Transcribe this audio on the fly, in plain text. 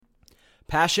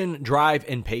Passion, drive,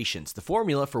 and patience, the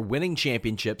formula for winning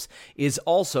championships, is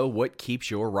also what keeps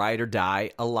your ride or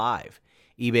die alive.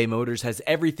 eBay Motors has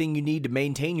everything you need to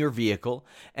maintain your vehicle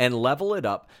and level it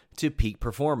up to peak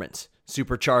performance.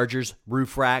 Superchargers,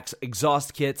 roof racks,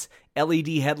 exhaust kits, LED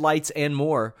headlights, and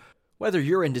more. Whether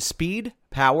you're into speed,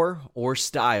 power, or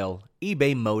style,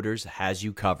 eBay Motors has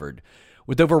you covered.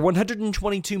 With over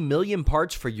 122 million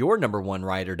parts for your number one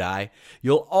ride or die,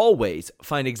 you'll always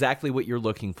find exactly what you're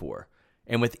looking for.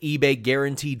 And with eBay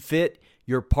Guaranteed Fit,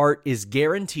 your part is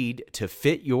guaranteed to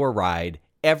fit your ride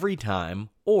every time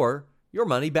or your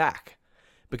money back.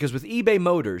 Because with eBay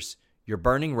Motors, you're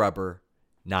burning rubber,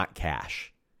 not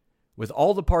cash. With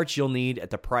all the parts you'll need at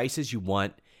the prices you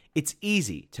want, it's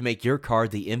easy to make your car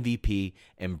the MVP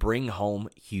and bring home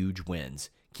huge wins.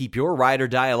 Keep your ride or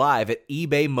die alive at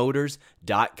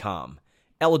ebaymotors.com.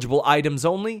 Eligible items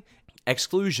only.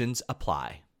 Exclusions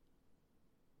apply.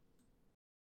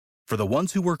 For the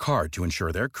ones who work hard to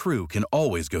ensure their crew can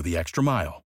always go the extra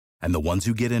mile, and the ones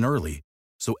who get in early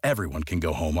so everyone can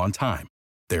go home on time,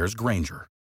 there's Grainger,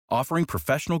 offering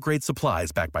professional-grade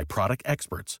supplies backed by product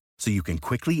experts so you can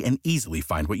quickly and easily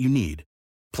find what you need.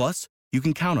 Plus, you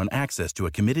can count on access to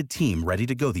a committed team ready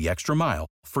to go the extra mile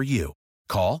for you.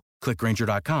 Call, click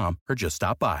Grainger.com, or just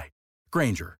stop by.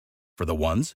 Grainger, for the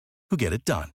ones who get it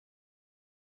done.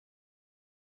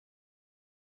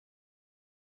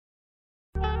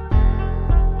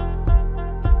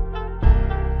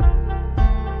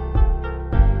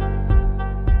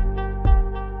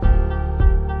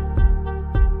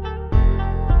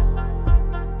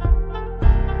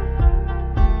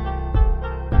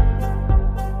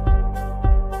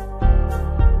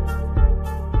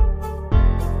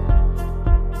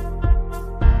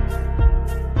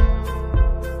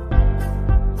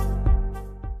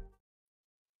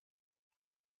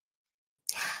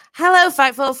 Hello,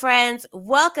 Fightful friends.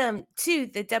 Welcome to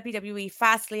the WWE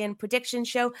Fastlane Prediction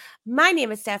Show. My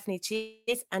name is Stephanie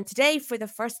Chase, and today, for the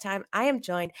first time, I am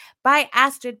joined by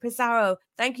Astrid Pizarro.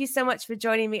 Thank you so much for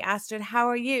joining me, Astrid. How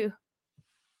are you?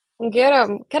 I'm good.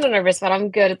 I'm kind of nervous, but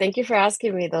I'm good. Thank you for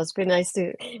asking me. That was pretty nice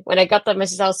to. When I got that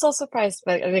message, I was so surprised,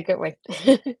 but in a good way.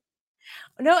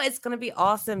 No, it's going to be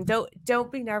awesome.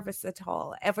 Don't be nervous at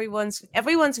all. Everyone's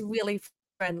really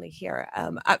friendly here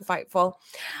at Fightful.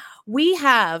 We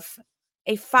have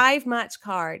a 5-match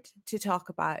card to talk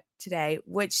about today,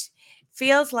 which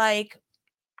feels like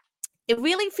it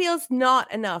really feels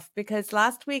not enough, because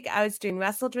last week I was doing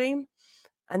Wrestle Dream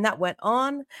and that went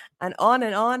on and on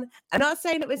and on. I'm not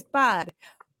saying it was bad,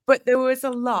 but there was a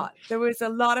lot. There was a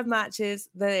lot of matches.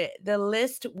 The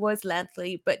list was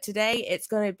lengthy, but today it's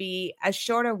going to be a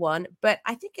shorter one, but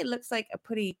I think it looks like a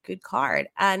pretty good card.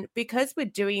 And because we're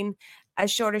doing a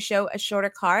shorter show, a shorter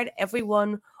card,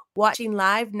 everyone watching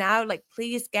live now, like,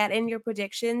 please get in your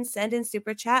predictions, send in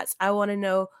super chats. I want to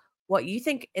know what you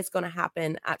think is going to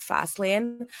happen at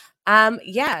Fastlane.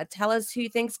 Tell us who you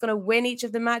think's going to win each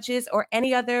of the matches, or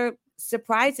any other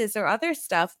surprises or other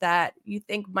stuff that you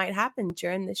think might happen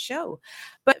during the show.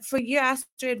 But for you,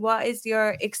 Astrid, what is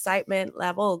your excitement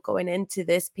level going into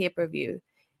this pay-per-view?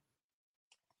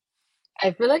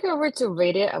 I feel like if I were to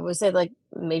rate it, I would say like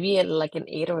maybe like an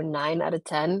 8 or 9 out of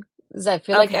 10. Because I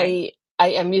feel like I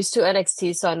am used to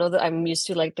NXT, so I know that I'm used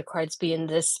to like the cards being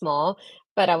this small.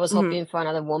 But I was hoping for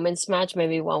another women's match,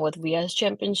 maybe one with Rhea's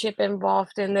championship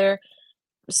involved in there.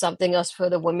 Something else for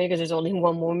the women, because there's only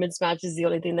one women's match is the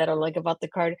only thing that I like about the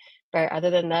card. But other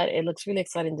than that, it looks really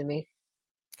exciting to me.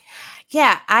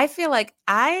 Yeah, I feel like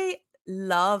I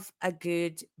love a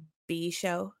good B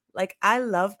show. Like, I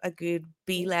love a good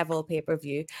B-level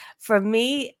pay-per-view. For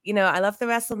me, I love the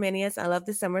WrestleManias. I love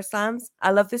the SummerSlams.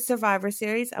 I love the Survivor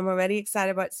Series. I'm already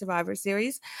excited about Survivor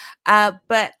Series.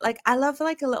 But like, I love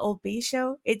like a little B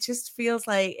show. It just feels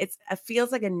like it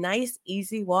feels like a nice,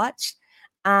 easy watch.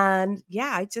 And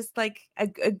yeah, I just like a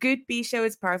good B show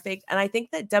is perfect. And I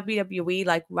think that WWE,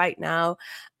 like right now,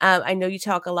 I know you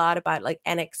talk a lot about like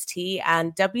NXT,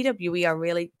 and WWE are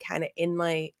really kind of in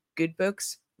my good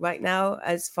books right now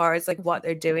as far as like what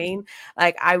they're doing.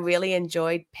 Like, I really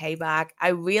enjoyed Payback. I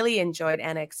really enjoyed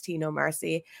NXT No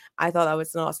Mercy. I thought that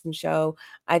was an awesome show.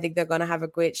 I think they're going to have a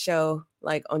great show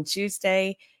like on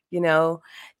Tuesday.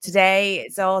 Today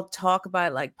it's all talk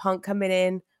about like Punk coming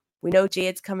in. We know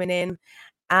Jade's coming in.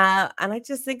 And I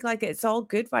just think like it's all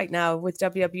good right now with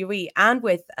WWE and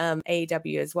with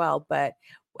AEW as well. But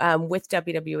with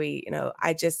WWE,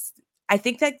 I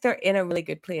think that they're in a really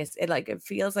good place. It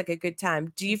feels like a good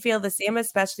time. Do you feel the same,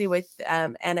 especially with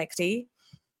NXT?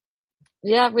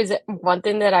 Yeah, because one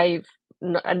thing that I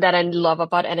love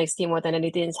about NXT more than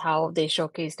anything is how they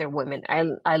showcase their women.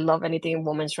 I love anything in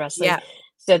women's wrestling. Yeah.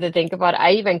 So to think about it,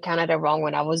 I even counted it wrong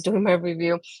when I was doing my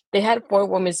review. They had 4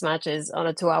 women's matches on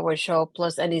a 2-hour show,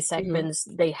 plus any Mhm. segments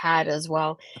they had as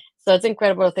well. So it's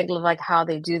incredible to think of like how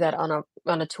they do that on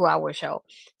a 2-hour show.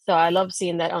 So I love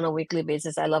seeing that on a weekly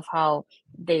basis. I love how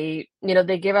they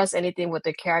give us anything with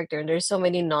the character, and there's so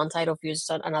many non-title feuds.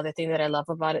 So another thing that I love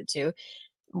about it too.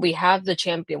 We have the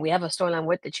champion, we have a storyline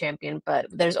with the champion, but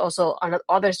there's also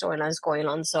other storylines going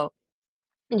on. So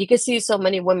you can see so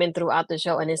many women throughout the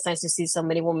show, and it's nice to see so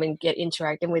many women get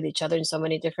interacting with each other in so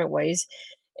many different ways.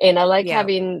 And I like Yeah.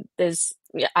 having this,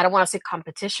 yeah, I don't want to say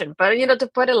competition, but to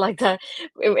put it like that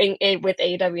with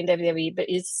AEW and WWE, but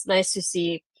it's nice to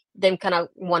see them kind of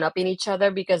one upping each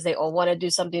other because they all want to do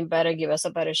something better, give us a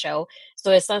better show. So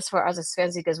it's nice for us as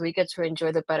fans because we get to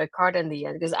enjoy the better card in the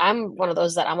end. Because I'm one of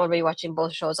those that I'm already watching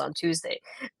both shows on Tuesday,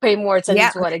 pay more attention Yeah.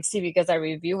 to NXT because I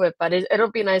review it, but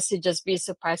it'll be nice to just be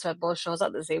surprised by both shows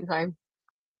at the same time.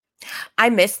 I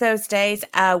miss those days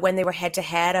when they were head to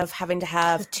head of having to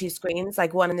have two screens,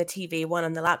 like one on the TV, one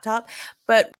on the laptop.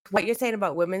 But what you're saying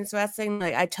about women's wrestling,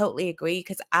 like I totally agree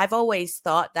because I've always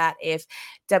thought that if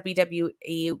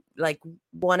WWE like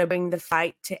want to bring the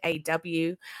fight to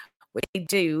AEW, which they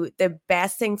do, the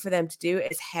best thing for them to do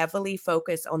is heavily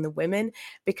focus on the women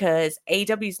because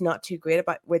AEW is not too great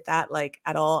about with that like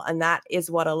at all, and that is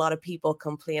what a lot of people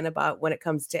complain about when it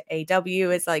comes to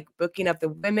AEW is like booking of the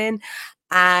women.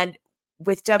 And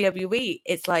with WWE,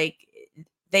 it's like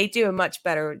they do a much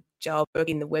better job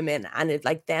booking the women, and it's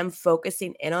like them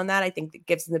focusing in on that. I think that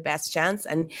gives them the best chance.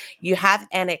 And you have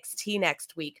NXT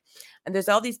next week, and there's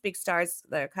all these big stars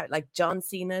that are kind of like John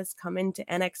Cena's coming to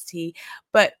NXT,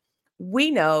 but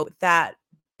we know that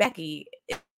Becky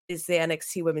is the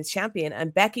NXT Women's Champion,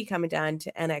 and Becky coming down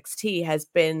to NXT has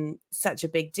been such a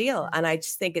big deal. And I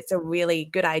just think it's a really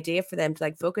good idea for them to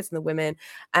like focus on the women.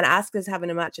 And Asuka's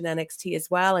having a match in NXT as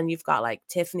well. And you've got like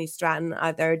Tiffany Stratton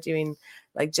out there doing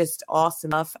like just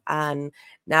awesome stuff. And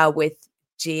now with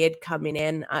Jade coming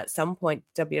in at some point,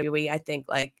 WWE, I think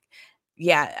like,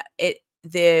 yeah,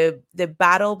 the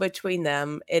battle between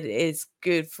them, it is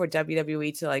good for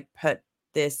WWE to like put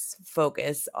this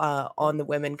focus on the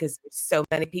women because there's so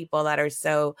many people that are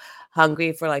so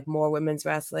hungry for like more women's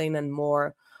wrestling and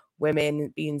more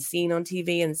women being seen on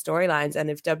TV and storylines. And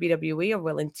if WWE are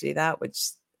willing to do that, which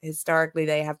historically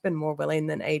they have been more willing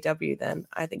than AW, then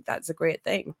I think that's a great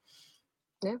thing.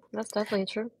 Yeah, that's definitely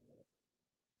true.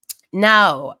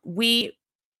 Now,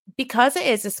 because it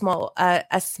is a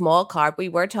small card, we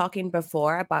were talking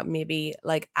before about maybe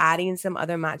like adding some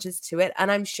other matches to it,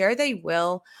 and I'm sure they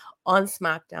will on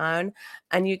SmackDown.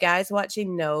 And you guys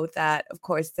watching know that, of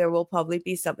course, there will probably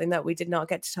be something that we did not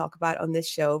get to talk about on this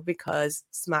show because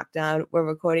SmackDown, we're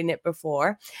recording it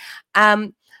before.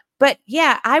 But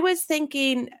yeah, I was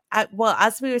thinking, well,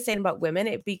 as we were saying about women,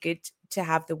 it'd be good to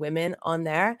have the women on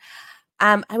there.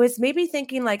 I was maybe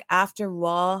thinking like after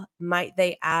Raw, might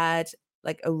they add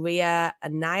like a Rhea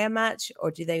and Nia match,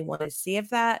 or do they want to save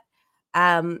that?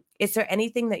 Is there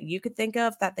anything that you could think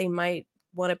of that they might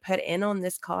want to put in on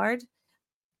this card?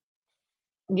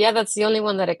 Yeah, that's the only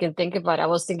one that I can think about. I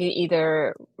was thinking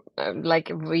either like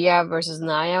Rhea versus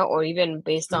Nia, or even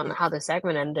based on Mhm. how the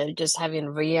segment ended, just having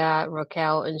Rhea,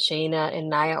 Raquel, and Shayna and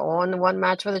Nia all in one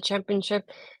match for the championship.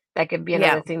 That could be Yeah.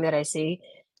 another thing that I see.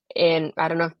 And I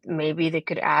don't know if maybe they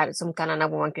could add some kind of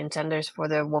number one contenders for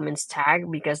the women's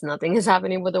tag because nothing is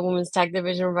happening with the women's tag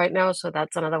division right now. So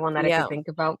that's another one that I could Yeah. think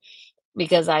about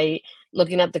because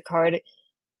looking at the card,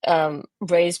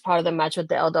 Ray's part of the match with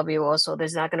the LWO, so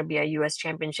there's not going to be a US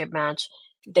championship match.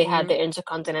 They had Mhm. the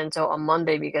Intercontinental on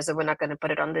Monday because we're not going to put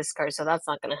it on this card, so that's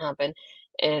not going to happen.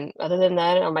 And other than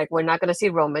that, I'm like, we're not going to see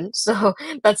Roman, so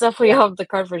that's definitely Yeah. off the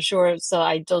card for sure. So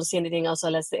I don't see anything else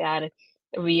unless they add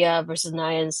Rhea versus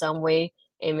Nia in some way,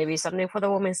 and maybe something for the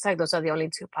women's tag. Those are the only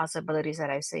two possibilities that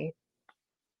I see.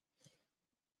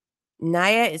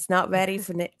 Naya is not ready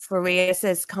for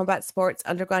Reyes's Combat Sports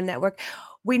Underground Network.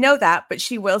 We know that, but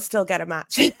she will still get a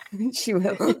match. She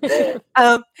will.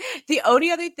 The only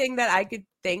other thing that I could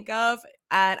think of,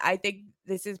 and I think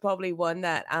this is probably one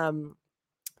that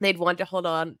they'd want to hold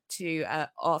on to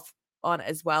off on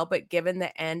as well, but given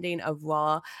the ending of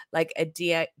Raw, like a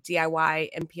DIY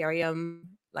Imperium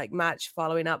like match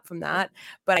following up from that,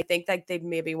 but I think like they'd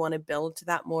maybe want to build to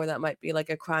that more. That might be like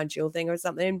a crown jewel thing or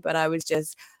something. But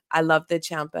I love the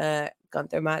Ciampa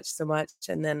Gunther match so much,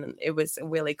 and then it was a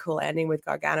really cool ending with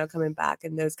Gargano coming back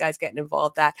and those guys getting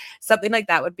involved. That something like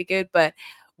that would be good, but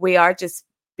we are just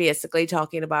basically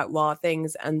talking about Raw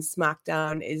things, and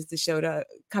SmackDown is the show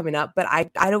coming up. But I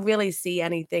don't really see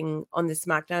anything on the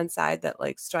SmackDown side that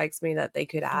like strikes me that they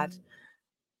could add.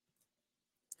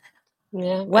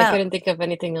 Yeah, I Well, couldn't think of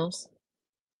anything else.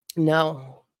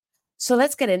 no. So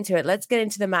let's get into it. Let's get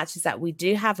into the matches that we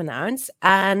do have announced.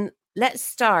 And let's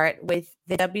start with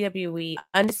the WWE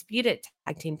Undisputed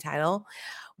Tag Team title.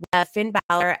 Finn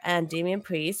Balor and Damian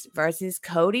Priest versus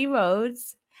Cody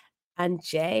Rhodes and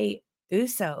Jey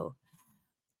Uso.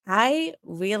 I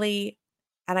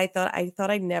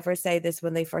thought I'd never say this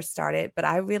when they first started, but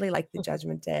I really like the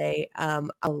Judgment Day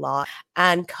a lot.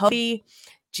 And Cody,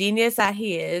 genius that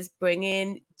he is,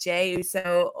 bringing Jey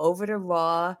Uso over to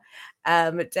Raw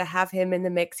to have him in the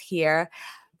mix here.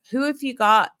 Who have you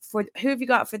got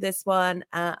for this one,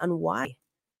 and why?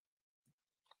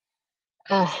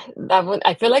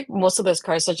 I feel like most of those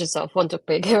cards are just a tough one to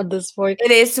pick at this point.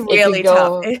 It is really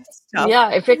tough. It's tough. Yeah,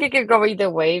 I think it could go either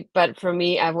way, but for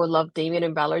me, I would love Damian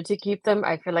and Balor to keep them.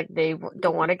 I feel like they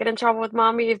don't want to get in trouble with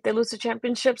mommy if they lose the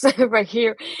championships right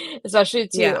here, especially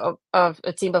of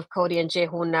a team of Cody and Jay,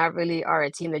 who not really are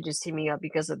a team. They're just teaming up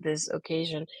because of this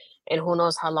occasion, and who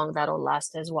knows how long that'll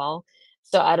last as well.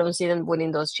 So I don't see them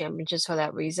winning those championships for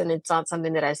that reason. It's not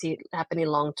something that I see happening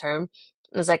long term.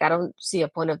 It's like I don't see a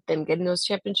point of them getting those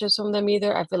championships from them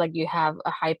either. I feel like you have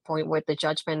a high point with the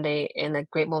Judgment Day and a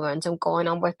great momentum going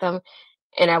on with them,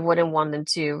 and I wouldn't want them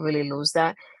to really lose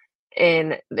that.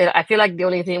 And I feel like the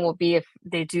only thing will be if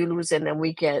they do lose it, then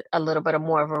we get a little bit of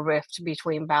more of a rift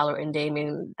between Balor and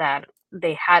Damien that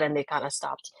they had and they kind of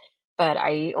stopped. But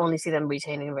I only see them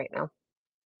retaining right now.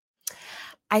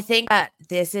 I think that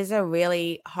this is a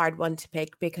really hard one to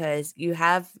pick because you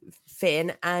have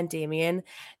Finn and Damien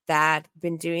that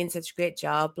been doing such a great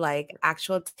job, like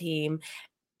actual team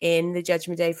in the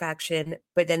Judgment Day faction,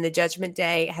 but then the Judgment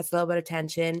Day has a little bit of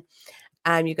tension.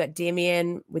 You've got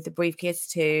Damien with the briefcase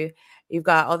too. You've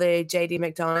got all the JD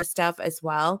McDonough stuff as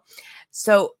well.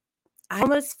 So I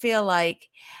almost feel like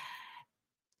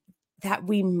that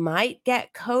we might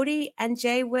get Cody and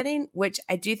Jey winning, which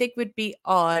I do think would be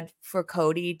odd for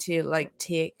Cody to like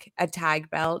take a tag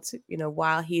belt,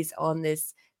 while he's on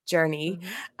this journey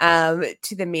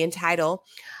to the main title.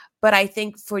 But I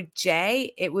think for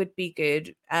Jey, it would be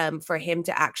good for him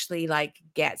to actually like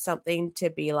get something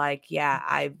to be like, yeah,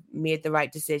 I made the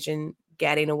right decision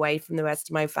getting away from the rest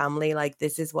of my family. Like,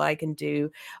 this is what I can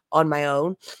do on my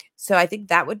own. So I think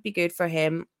that would be good for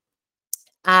him.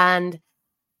 And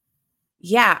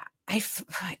yeah,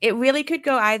 it really could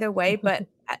go either way, but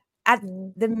at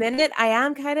the minute, I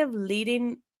am kind of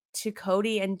leading to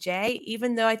Cody and Jey,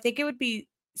 even though I think it would be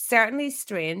certainly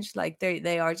strange. Like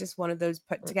they are just one of those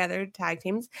put together tag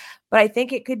teams, but I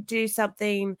think it could do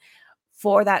something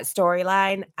for that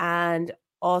storyline and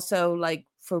also like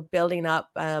for building up,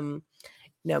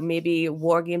 maybe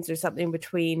war games or something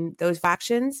between those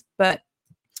factions. But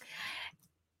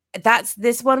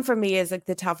this one for me is like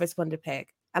the toughest one to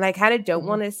pick. And I kind of don't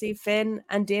want to see Finn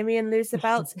and Damien lose the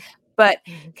belts. But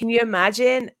can you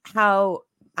imagine how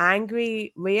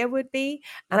angry Rhea would be?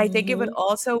 And I think it would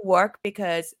also work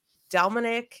because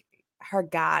Dominic, her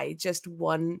guy, just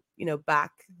won,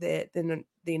 back the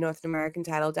North American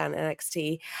title down in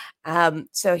NXT.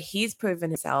 So he's proven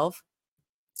himself.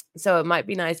 So it might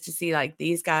be nice to see like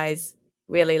these guys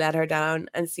really let her down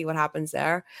and see what happens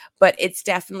there. But it's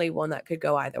definitely one that could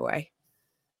go either way.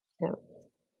 Yeah.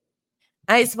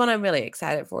 And it's one I'm really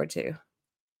excited for too.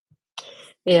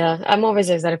 Yeah, I'm always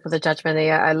excited for the Judgment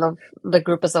Day. I love the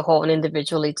group as a whole and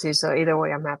individually too. So either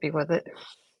way, I'm happy with it.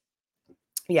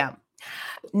 Yeah.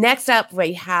 Next up,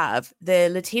 we have the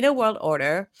Latino World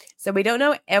Order. So we don't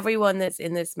know everyone that's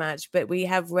in this match, but we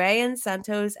have Rey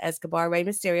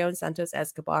Mysterio and Santos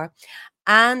Escobar,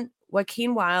 and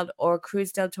Joaquin Wilde or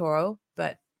Cruz del Toro,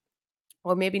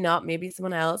 or maybe not, maybe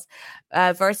someone else,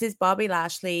 versus Bobby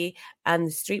Lashley and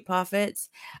the Street Profits.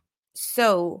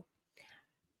 So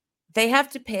they have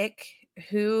to pick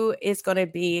who is going to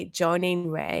be joining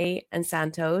Rey and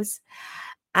Santos.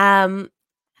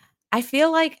 I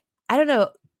feel like, I don't know,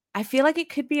 I feel like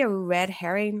it could be a red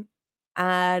herring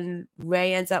and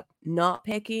Rey ends up not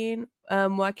picking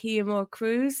Joaquin or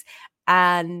Cruz,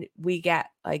 and we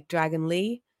get like Dragon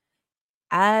Lee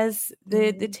as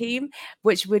the team,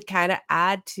 which would kind of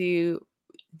add to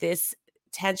this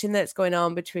tension that's going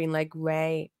on between like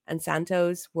Rey and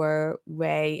Santos, where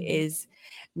Rey is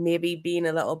maybe being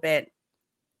a little bit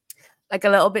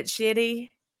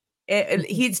shady.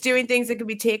 He's doing things that could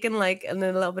be taken like in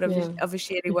a little bit of a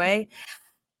shady way.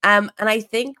 And I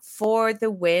think for the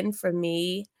win for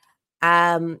me,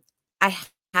 I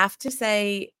have to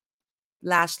say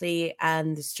Lashley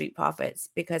and the Street Profits,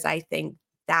 because I think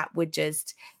that would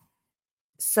just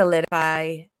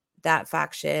solidify that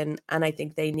faction, and I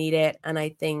think they need it. And I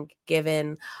think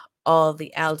given all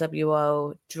the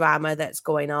LWO drama that's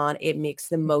going on, it makes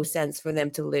the most sense for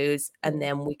them to lose, and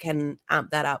then we can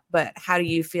amp that up. But how do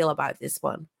you feel about this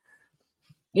one?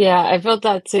 Yeah, I felt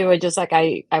that too. I just like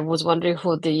I was wondering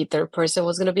who the third person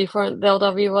was gonna be for the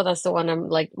LWO. That's the one I'm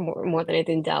like more than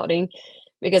anything doubting,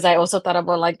 because I also thought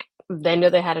about like they knew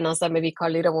they had announced that maybe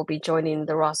Carlito will be joining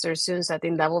the roster soon, so I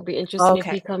think that will be interesting if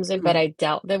he Okay. comes in. But Mhm. I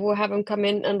doubt that we'll have him come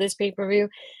in on this pay-per-view.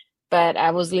 But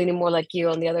I was leaning more like you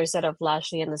on the other side of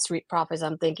Lashley and the Street Profits.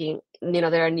 I'm thinking,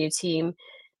 they're a new team.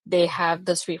 They have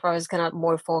the Street Profits kind of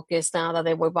more focused now that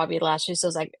they were Bobby Lashley. So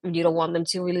it's like you don't want them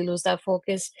to really lose that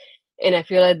focus. And I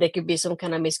feel like there could be some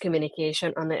kind of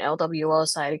miscommunication on the LWO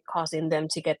side, causing them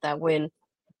to get that win.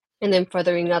 And then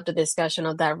furthering up the discussion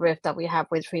of that rift that we have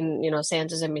between,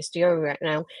 Santos and Mysterio right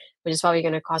now, which is probably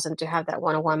going to cause them to have that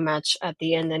one-on-one match at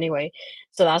the end anyway.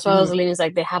 So that's why I was Mhm. leaning. It's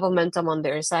like they have momentum on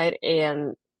their side,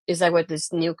 and it's like with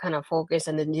this new kind of focus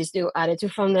and then this new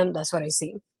attitude from them, that's what I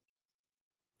see.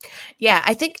 Yeah,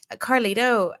 I think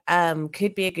Carlito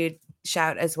could be a good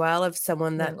shout as well of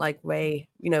someone Yeah. that like Ray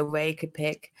could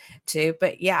pick too.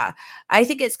 But yeah, I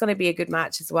think it's going to be a good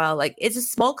match as well. Like it's a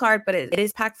small card, but it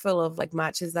is packed full of like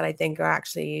matches that I think are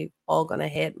actually all going to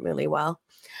hit really well.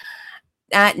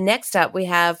 Next up, we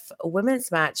have a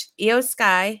women's match: Io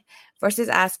Sky versus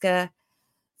Asuka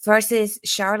versus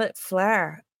Charlotte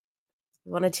Flair.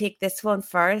 You want to take this one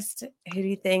first? Who do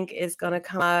you think is going to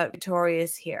come out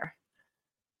victorious here?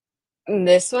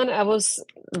 This one, I was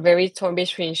very torn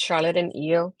between Charlotte and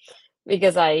Io,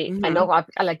 because I Hmm. know,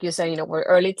 like you said, we're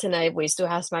early tonight. We still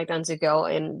have SmackDown to go,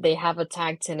 and they have a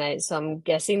tag tonight. So I'm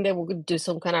guessing they will do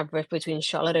some kind of rift between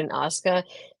Charlotte and Asuka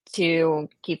to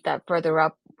keep that further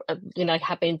up, like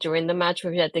happening during the match,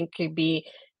 which I think could be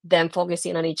them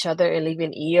focusing on each other and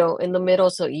leaving Io in the middle,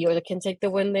 so Io can take the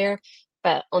win there.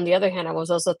 But on the other hand, I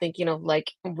was also thinking of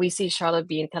like we see Charlotte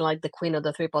being kind of like the queen of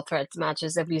the triple threats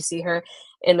matches. If you see her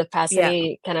in the past Yeah.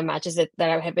 any kind of matches that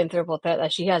have been triple threat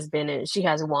that she has been in, she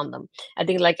has won them. I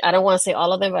think like I don't want to say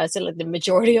all of them, but I say like the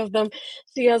majority of them,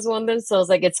 she has won them. So it's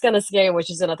like it's kind of scary when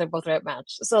she's in a triple threat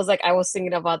match. So it's like I was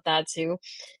thinking about that too.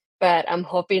 But I'm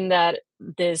hoping that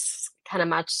this kind of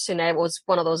match tonight was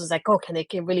one of those. Is like, oh, can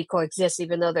really coexist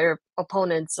even though they're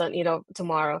opponents,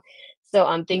 tomorrow. So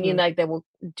I'm thinking Mhm. like they will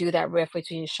do that rift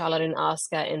between Charlotte and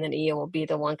Asuka, and then Io will be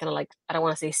the one kind of like I don't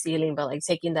want to say stealing, but like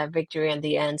taking that victory in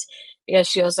the end, because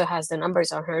she also has the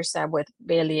numbers on her side with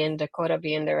Bailey and Dakota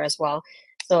being there as well.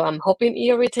 So I'm hoping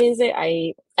Io retains it.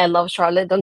 I love Charlotte.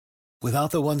 Don't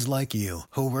Without the ones like you,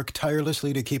 who work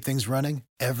tirelessly to keep things running,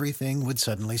 everything would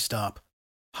suddenly stop.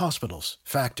 Hospitals,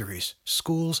 factories,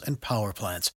 schools, and power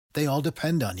plants, they all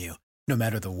depend on you. No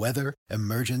matter the weather,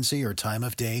 emergency, or time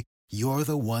of day, you're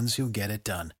the ones who get it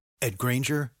done. At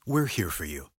Granger, we're here for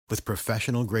you with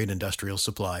professional-grade industrial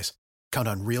supplies. Count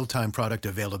on real-time product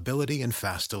availability and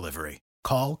fast delivery.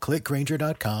 Call,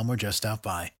 clickgranger.com, or just stop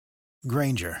by.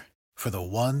 Granger, for the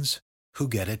ones who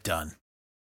get it done.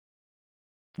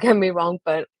 get me wrong,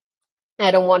 but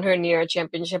I don't want her near a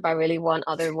championship. I really want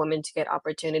other women to get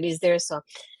opportunities there. So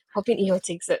hoping Io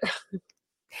takes it.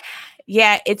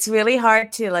 Yeah, it's really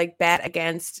hard to like bet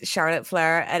against Charlotte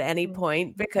Flair at any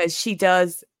point because she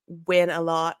does win a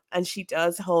lot and she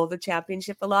does hold the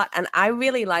championship a lot. And I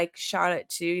really like Charlotte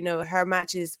too. You know, her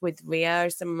matches with Rhea are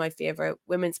some of my favorite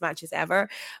women's matches ever.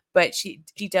 But she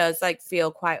does like feel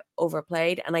quite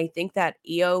overplayed. And I think that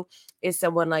Io is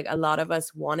someone like a lot of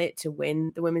us wanted to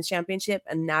win the women's championship.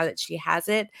 And now that she has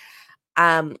it,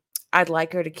 um, I'd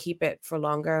like her to keep it for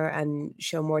longer and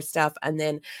show more stuff, and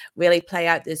then really play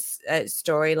out this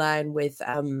storyline with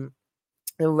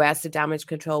the rest of Damage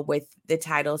Control with the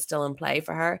title still in play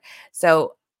for her.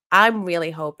 So I'm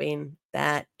really hoping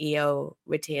that Io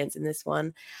retains in this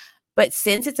one. But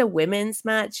since it's a women's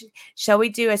match, shall we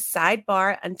do a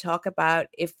sidebar and talk about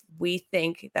if we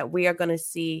think that we are going to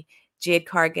see Jade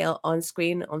Cargill on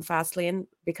screen on Fastlane?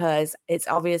 Because it's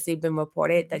obviously been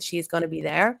reported that she's going to be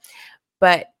there.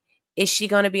 But is she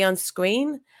going to be on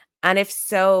screen? And if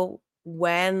so,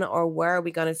 when or where are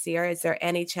we going to see her? Is there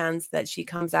any chance that she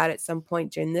comes out at some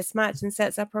point during this match and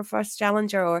sets up her first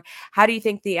challenger? Or how do you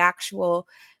think the actual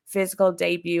physical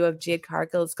debut of Jade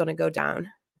Cargill is going to go down?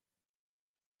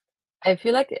 I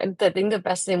feel like I think the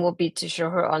best thing will be to show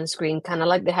her on screen, kind of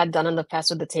like they had done in the past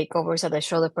with the takeover. So they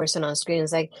show the person on screen.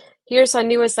 It's like, here's our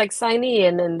newest like signee,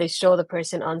 and then they show the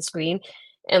person on screen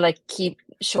and like keep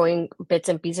showing bits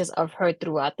and pieces of her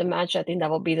throughout the match. I think that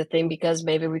will be the thing, because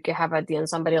maybe we could have at the end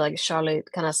somebody like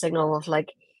Charlotte kind of signal of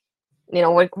like,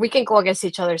 we can go against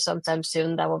each other sometime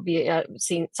soon. That would be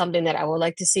something that I would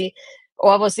like to see.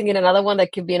 Or I was thinking another one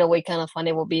that could be in a way kind of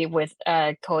funny will be with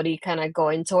Cody kind of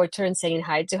going towards her and saying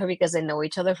hi to her because they know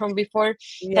each other from before. I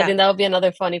Yeah. think that would be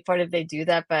another funny part if they do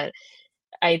that. But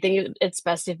I think it's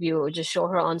best if you just show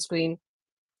her on screen,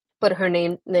 put her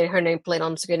nameplate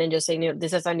on screen and just saying,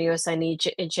 this is our new assignee,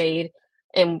 Jade,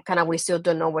 and kind of we still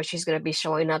don't know where she's gonna be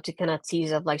showing up to kind of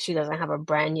tease of like she doesn't have a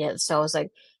brand yet. So I was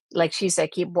like she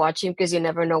said, keep watching because you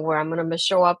never know where I'm gonna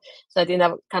show up. So I think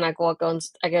that kind of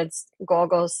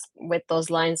goes with those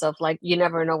lines of like you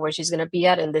never know where she's gonna be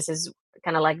at, and this is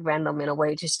kind of like random in a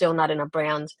way. She's still not in a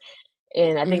brand,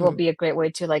 and I think it will be a great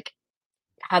way to like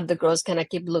have the girls kind of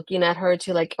keep looking at her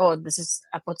to like, oh, this is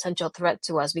a potential threat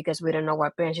to us because we don't know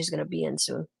what brand she's gonna be in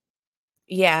soon.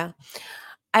 Yeah.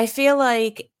 I feel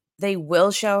like they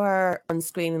will show her on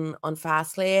screen on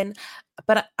Fastlane,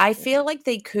 but I feel like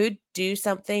they could do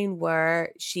something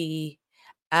where she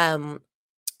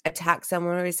attacks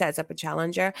someone or sets up a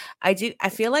challenger. I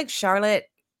feel like Charlotte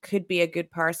could be a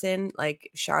good person. Like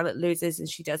Charlotte loses and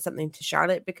she does something to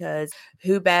Charlotte, because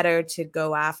who better to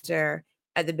go after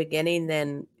at the beginning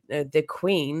than the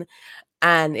Queen?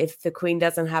 And if the Queen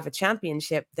doesn't have a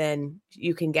championship, then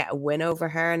you can get a win over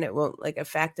her and it won't like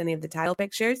affect any of the title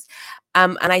pictures.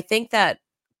 And I think that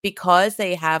because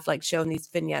they have like shown these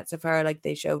vignettes of her, like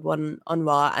they showed one on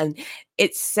Raw, and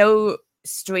it's so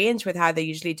strange with how they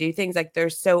usually do things. Like they're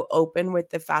so open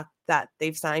with the fact that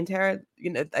they've signed her,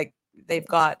 like they've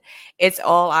got it's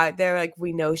all out there. Like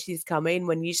we know she's coming,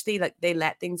 when usually like they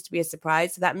let things to be a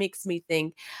surprise. So that makes me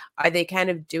think, are they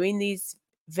kind of doing these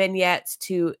vignettes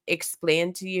to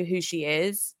explain to you who she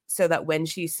is so that when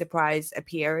she surprise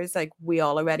appears, like we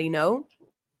all already know?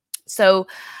 So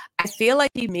I feel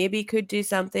like he maybe could do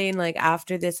something like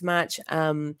after this match,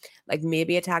 like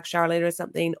maybe attack Charlotte or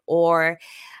something, or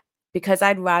because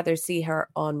I'd rather see her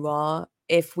on Raw.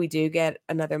 If we do get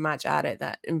another match at it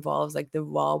that involves like the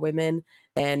Raw women,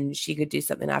 then she could do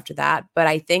something after that. But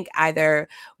I think either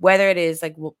whether it is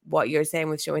like what you're saying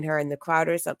with showing her in the crowd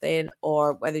or something,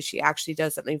 or whether she actually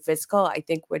does something physical, I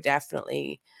think we're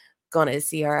definitely gonna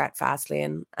see her at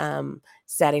Fastlane,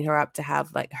 setting her up to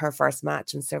have like her first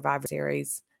match in Survivor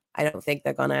Series. I don't think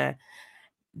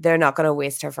they're not going to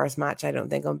waste her first match. I don't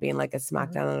think on being like a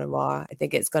SmackDown and a Raw. I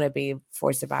think it's going to be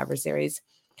for Survivor Series.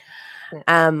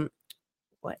 Yeah.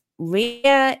 What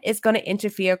Rhea is going to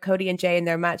interfere Cody and Jay in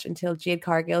their match until Jade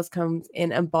Cargill comes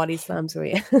in and body slams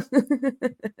Rhea.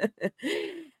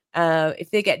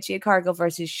 If they get Jade Cargill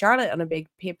versus Charlotte on a big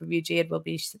pay-per-view, Jade will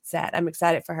be set. I'm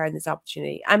excited for her in this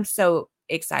opportunity. I'm so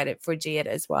excited for Jade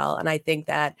as well. And I think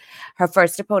that her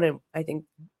first opponent, I think,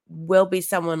 will be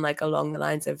someone like along the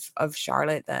lines of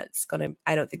Charlotte. I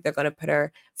don't think they're gonna put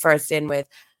her first in with,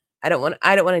 I don't want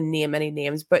to name any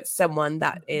names, but someone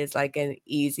that is like an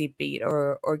easy beat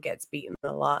or gets beaten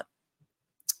a lot.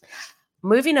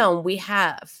 Moving on, we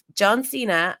have John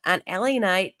Cena and LA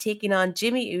Knight taking on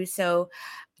Jimmy Uso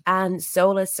and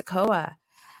Solo Sikoa.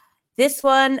 This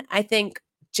one, I think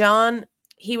John,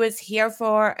 he was here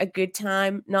for a good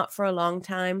time, not for a long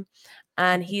time.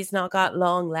 And he's not got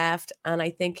long left. And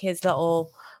I think his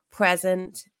little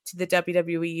present to the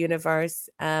WWE universe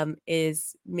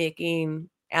is making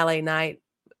LA Knight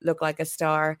look like a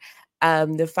star.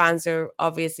 The fans are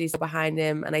obviously so behind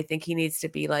him, and I think he needs to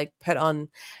be like put on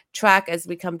track as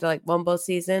we come to like Rumble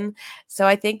season. So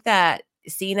I think that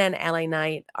Cena and LA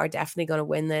Knight are definitely going to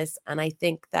win this, and I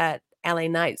think that LA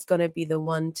Knight's going to be the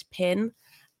one to pin.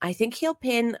 I do think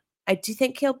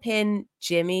he'll pin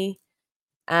Jimmy,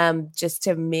 just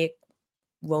to make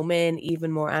Roman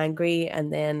even more angry.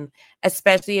 And then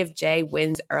especially if Jay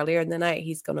wins earlier in the night,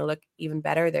 he's going to look even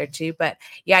better there too. But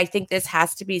yeah, I think this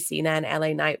has to be Cena and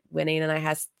LA Knight winning. And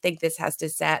I think this has to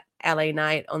set LA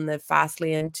Knight on the fast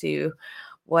lane to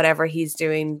whatever he's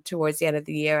doing towards the end of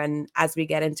the year and as we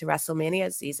get into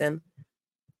WrestleMania season.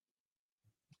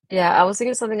 Yeah, I was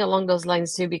thinking something along those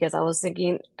lines too, because I was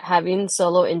thinking having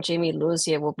Solo and Jimmy lose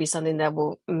here will be something that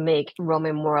will make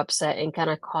Roman more upset and kind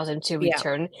of cause him to Yeah.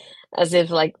 return, as if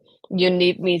like you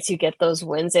need me to get those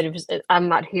wins, and if I'm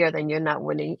not here, then you're not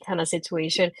winning kind of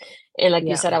situation. And like you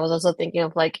Yeah. said, I was also thinking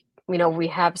of like, we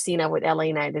have Cena with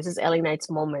LA Knight. This is LA Knight's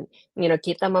moment.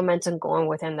 Keep the momentum going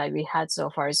with him that we had so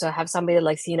far. So have somebody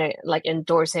like Cena like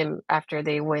endorse him after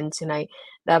they win tonight.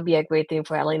 That'd be a great thing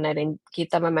for LA Knight and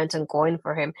keep the momentum going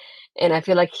for him. And I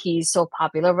feel like he's so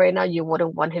popular right now, you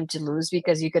wouldn't want him to lose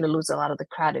because you're going to lose a lot of the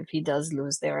crowd if he does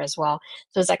lose there as well.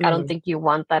 So it's like, I don't think you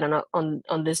want that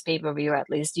on this pay-per-view, at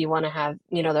least. You want to have,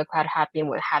 the crowd happy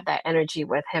and have that energy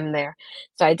with him there.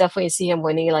 So I definitely see him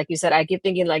winning. Like you said, I keep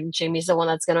thinking like Jamie's the one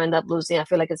that's going to end up losing. I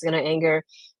feel like it's going to anger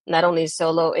not only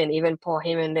Solo and even Paul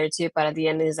Heyman there too, but at the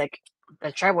end it's like, the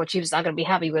tribal chief's not going to be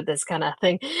happy with this kind of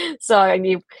thing. So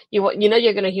you're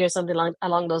going to hear something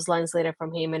along those lines later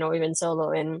from Heyman or even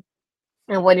Solo, and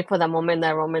waiting for that moment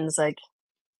that Roman's like,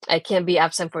 I can't be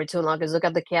absent for too long because look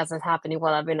at the chaos that's happening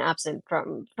while I've been absent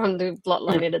from the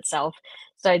bloodline in itself.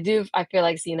 So I feel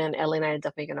like Cena and LA Knight are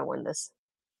definitely gonna win this.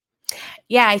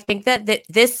 Yeah, I think that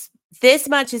this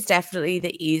match is definitely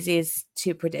the easiest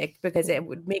to predict because it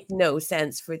would make no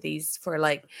sense for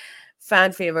like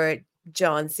fan favorite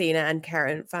John Cena and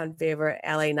current fan favorite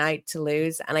LA Knight to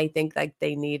lose. And I think like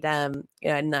they need a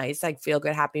nice like feel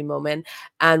good happy moment.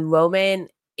 And Roman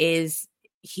is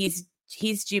he's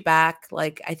due back.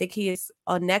 Like I think he is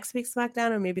on next week's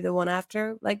SmackDown or maybe the one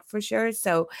after, like for sure.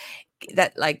 So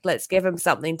that like let's give him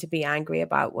something to be angry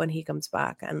about when he comes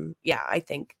back. And yeah, I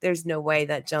think there's no way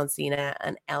that John Cena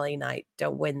and LA Knight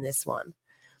don't win this one.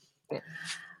 Yeah.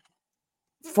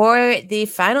 For the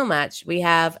final match, we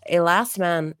have a last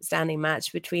man standing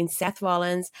match between Seth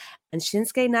Rollins and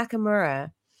Shinsuke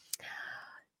Nakamura.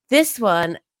 This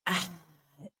one,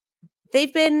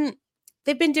 they've been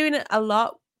doing it a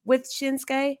lot with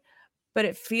Shinsuke, but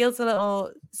it feels a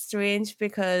little strange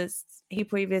because he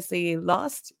previously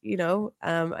lost,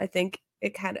 I think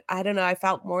it I don't know, I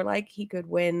felt more like he could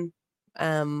win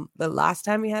the last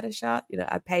time he had a shot,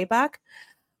 at Payback.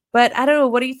 But I don't know,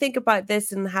 what do you think about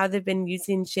this and how they've been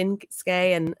using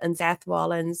Shinsuke and Seth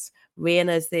Rollins' reign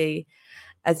as the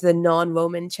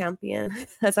non-Roman champion,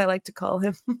 as I like to call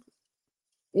him?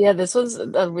 Yeah, this was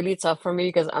really tough for me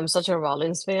because I'm such a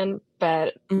Rollins fan,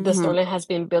 but the Mhm. storyline has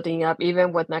been building up,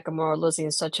 even with Nakamura losing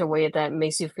in such a way that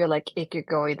makes you feel like it could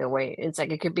go either way. It's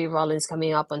like it could be Rollins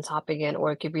coming up on top again,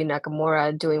 or it could be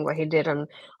Nakamura doing what he did on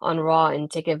Raw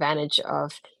and take advantage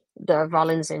of the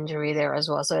Rollins injury there as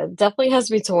well. So it definitely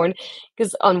has me torn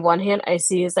because on one hand, I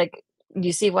see it's like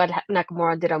you see what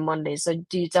Nakamura did on Monday. So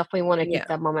do you definitely want to keep Yeah.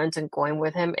 that momentum going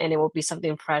with him, and it will be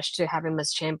something fresh to have him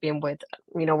as champion with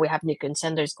we have new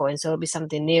contenders going, so it'll be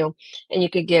something new, and you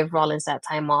could give Rollins that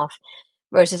time off.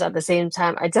 Versus at the same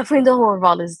time, I definitely don't want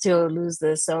Rollins to lose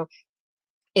this, so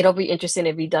it'll be interesting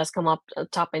if he does come up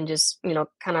top and just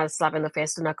kind of slap in the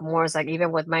face to Nakamura. It's like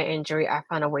even with my injury, I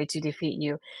found a way to defeat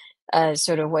you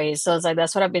sort of ways. So it's like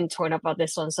that's what I've been torn about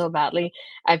this one so badly.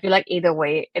 I feel like either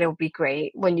way, it'll be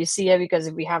great when you see it because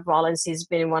if we have Rollins, he's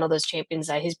been one of those champions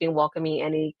that he's been welcoming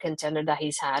any contender that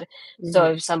he's had. So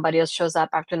Mhm. if somebody else shows up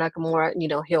after Nakamura,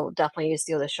 he'll definitely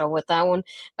steal the show with that one.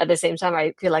 At the same time,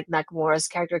 I feel like Nakamura's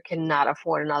character cannot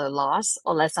afford another loss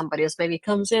unless somebody else maybe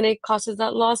comes in and causes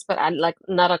that loss, but I like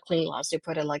not a clean loss to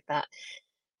put it like that.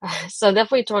 So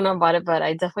definitely torn on about it, but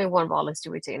I definitely want Rollins to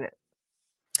retain it.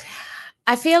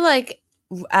 I feel like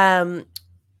um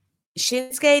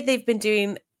Shinsuke they've been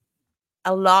doing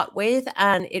a lot with,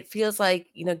 and it feels like,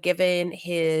 given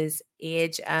his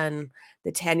age and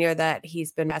the tenure that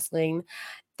he's been wrestling,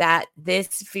 that this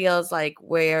feels like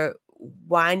we're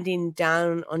winding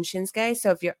down on Shinsuke.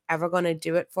 So if you're ever going to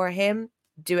do it for him,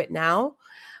 do it now.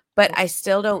 But I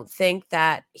still don't think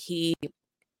that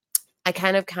I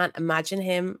kind of can't imagine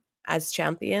him as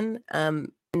champion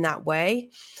in that way.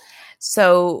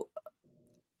 So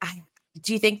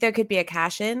do you think there could be a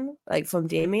cash in like from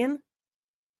Damien?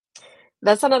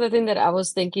 That's another thing that I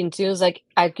was thinking too, is like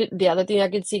the other thing I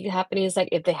could see happening is like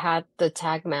if they had the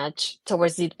tag match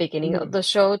towards the beginning of Mhm. the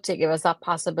show to give us that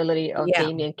possibility of Yeah.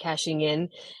 Damian cashing in.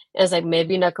 It's like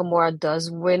maybe Nakamura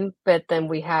does win, but then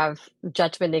we have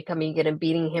Judgment Day coming in and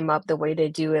beating him up the way they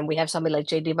do, and we have somebody like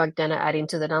JD McDonough adding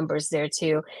to the numbers there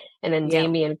too, and then Yeah.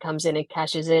 Damian comes in and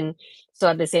cashes in. So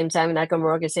at the same time,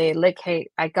 Nakamura can say like, "Hey,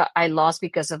 I lost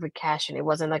because of a cash, and it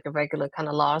wasn't like a regular kind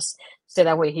of loss." So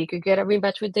that way he could get a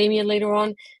rematch with Damian later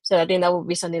on. So I think that would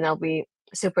be something that would be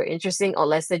super interesting,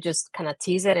 unless they just kind of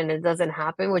tease it and it doesn't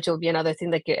happen, which will be another thing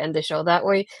that could end the show that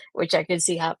way, which I could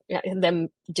see them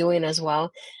doing as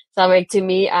well. So like to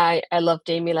me, I love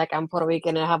Damian. Like I'm Puerto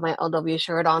Rican and I have my LW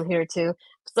shirt on here too.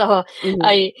 So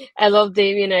Mhm. I love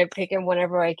Damian. I pick him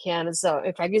whenever I can. So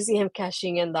if I can see him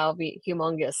cashing in, that'll be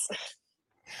humongous.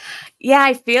 Yeah,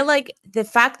 I feel like the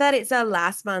fact that it's a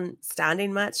last man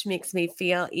standing match makes me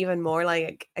feel even more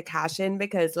like a cash in,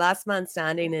 because last man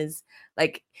standing is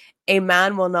like a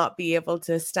man will not be able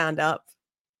to stand up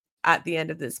at the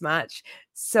end of this match.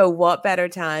 So what better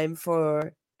time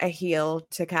for a heel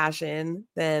to cash in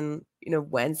than,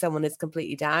 when someone is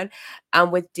completely down?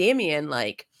 And with Damien,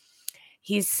 like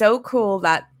he's so cool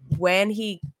that when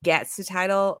he gets the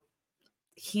title,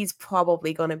 he's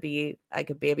probably going to be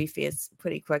like a baby face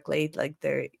pretty quickly. Like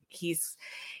he's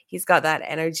got that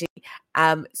energy.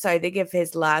 So I think if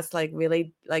his last like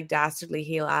really like dastardly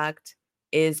heel act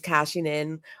is cashing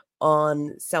in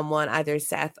on someone, either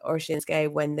Seth or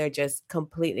Shinsuke, when they're just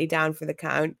completely down for the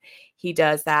count, he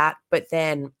does that. But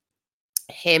then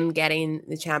him getting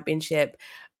the championship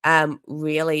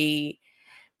really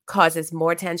causes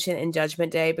more tension in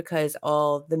Judgment Day because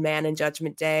all the men in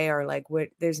Judgment Day are like,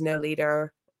 there's no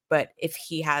leader. But if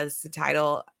he has the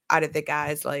title out of the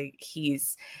guys, like he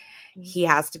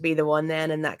has to be the one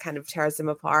then, and that kind of tears him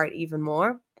apart even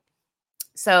more.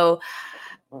 So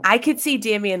I could see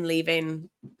Damian leaving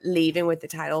with the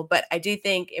title, but I do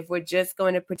think if we're just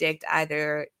going to predict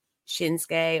either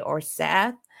Shinsuke or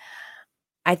Seth,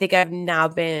 I think I've now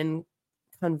been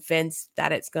convinced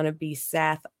that it's going to be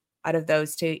Seth out of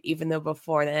those two, even though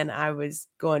before then I was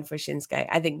going for Shinsuke.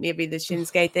 I think maybe the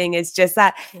Shinsuke thing is just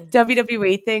that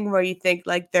WWE thing where you think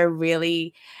like they're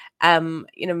really,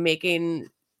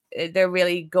 they're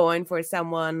really going for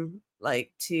someone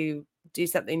like to do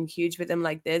something huge with them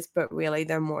like this, but really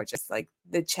they're more just like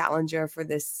the challenger for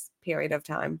this period of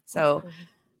time. So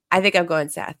I think I'm going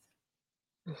Seth.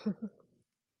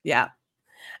 Yeah.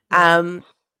 I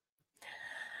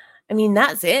mean,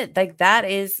 that's it. Like, that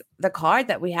is the card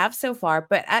that we have so far.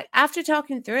 But after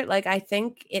talking through it, like, I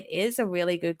think it is a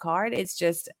really good card. It's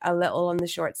just a little on the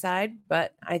short side,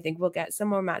 but I think we'll get some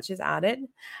more matches added.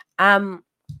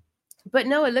 But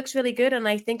no, it looks really good. And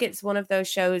I think it's one of those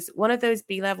shows, one of those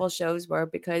B-level shows where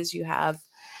because you have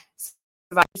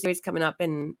Survivor Series coming up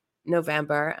in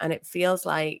November, and it feels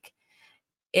like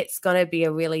it's going to be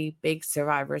a really big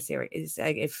Survivor Series.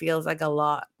 Like, it feels like a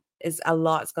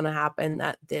lot's going to happen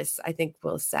that this, I think,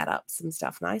 will set up some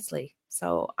stuff nicely.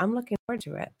 So I'm looking forward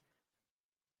to it.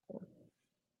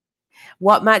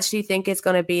 What match do you think is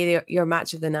going to be your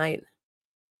match of the night?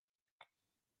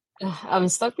 I'm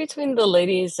stuck between the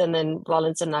ladies and then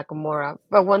Rollins and Nakamura.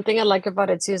 But one thing I like about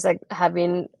it too is like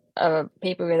having a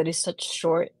pay-per-view that is such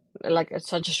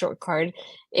a short card.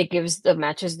 It gives the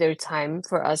matches their time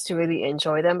for us to really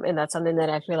enjoy them, and that's something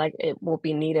that I feel like it will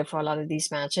be needed for a lot of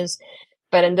these matches.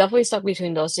 But I'm definitely stuck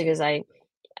between those two because I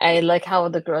like how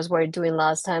the girls were doing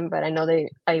last time, but I know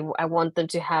I want them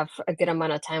to have a good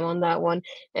amount of time on that one.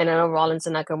 And I know Rollins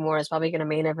and Nakamura is probably going to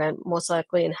main event most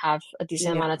likely and have a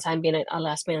decent amount of time being a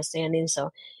last man standing.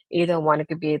 So either one, it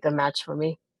could be the match for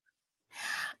me.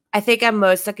 I think I'm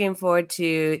most looking forward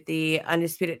to the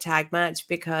Undisputed Tag match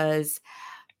because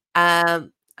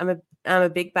I'm a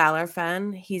big Balor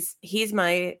fan. He's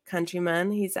my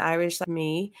countryman. He's Irish like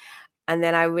me. And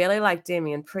then I really like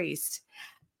Damian Priest.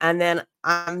 And then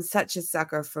I'm such a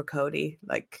sucker for Cody.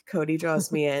 Like, Cody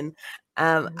draws me in.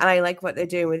 And I like what they're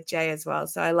doing with Jay as well.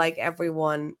 So I like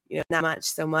everyone, in that match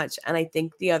so much. And I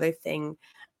think the other thing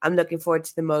I'm looking forward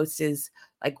to the most is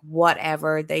like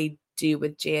whatever they do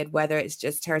with Jade, whether it's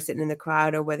just her sitting in the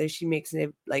crowd or whether she makes a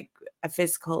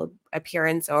physical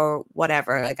appearance or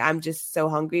whatever. Like, I'm just so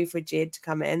hungry for Jade to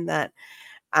come in that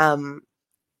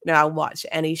I'll watch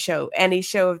any show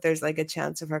if there's like a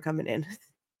chance of her coming in.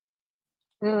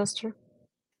 Yeah, that's true.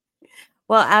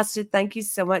 Well, Astrid, thank you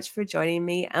so much for joining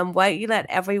me. And why don't you let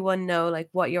everyone know like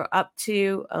what you're up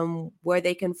to, where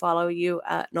they can follow you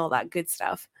and all that good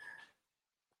stuff.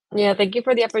 Yeah, thank you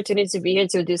for the opportunity to be here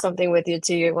to do something with you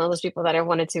too. You're one of those people that I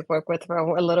wanted to work with for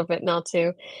a little bit now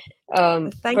too.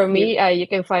 Me, you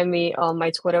can find me on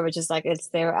my Twitter, which is like it's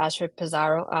there, Astrid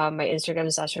Pizarro. My Instagram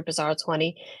is Astrid Pizarro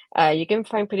 20. You can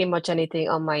find pretty much anything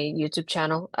on my YouTube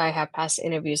channel. I have past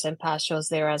interviews and past shows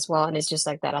there as well, and it's just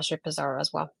like that, Astrid Pizarro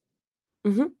as well.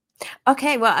 Mm-hmm.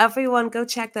 Okay, well, everyone go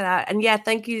check that out. And yeah,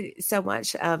 thank you so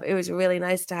much. It was really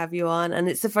nice to have you on. And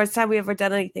it's the first time we ever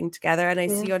done anything together. And I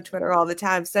see you on Twitter all the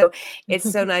time. So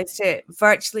it's so nice to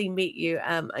virtually meet you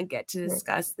and get to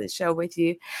discuss the show with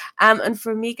you. And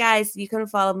for me, guys, you can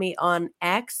follow me on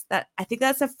X. I think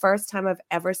that's the first time I've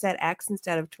ever said X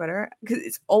instead of Twitter, because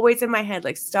it's always in my head,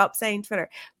 like, stop saying Twitter.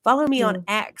 Follow me on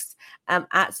X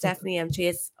at Stephanie M.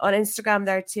 Chase, on Instagram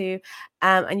there too.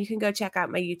 And you can go check out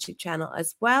my YouTube channel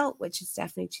as well, which is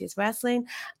Stephanie Chase Wrestling,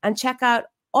 and check out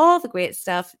all the great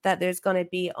stuff that there's going to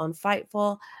be on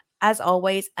Fightful. As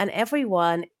always, and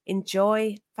everyone,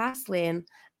 enjoy Fastlane,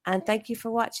 and thank you for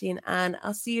watching, and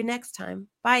I'll see you next time.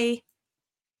 Bye.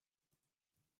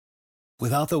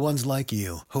 Without the ones like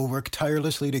you, who work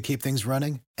tirelessly to keep things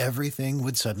running, everything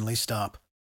would suddenly stop.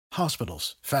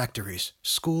 Hospitals, factories,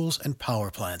 schools, and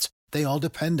power plants, they all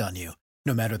depend on you.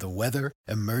 No matter the weather,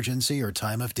 emergency, or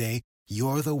time of day,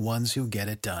 you're the ones who get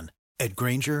it done. At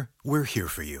Grainger, we're here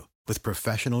for you with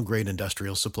professional-grade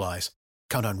industrial supplies.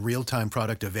 Count on real-time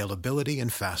product availability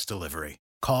and fast delivery.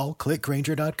 Call, click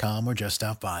Grainger.com, or just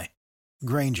stop by.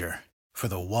 Grainger, for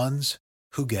the ones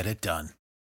who get it done.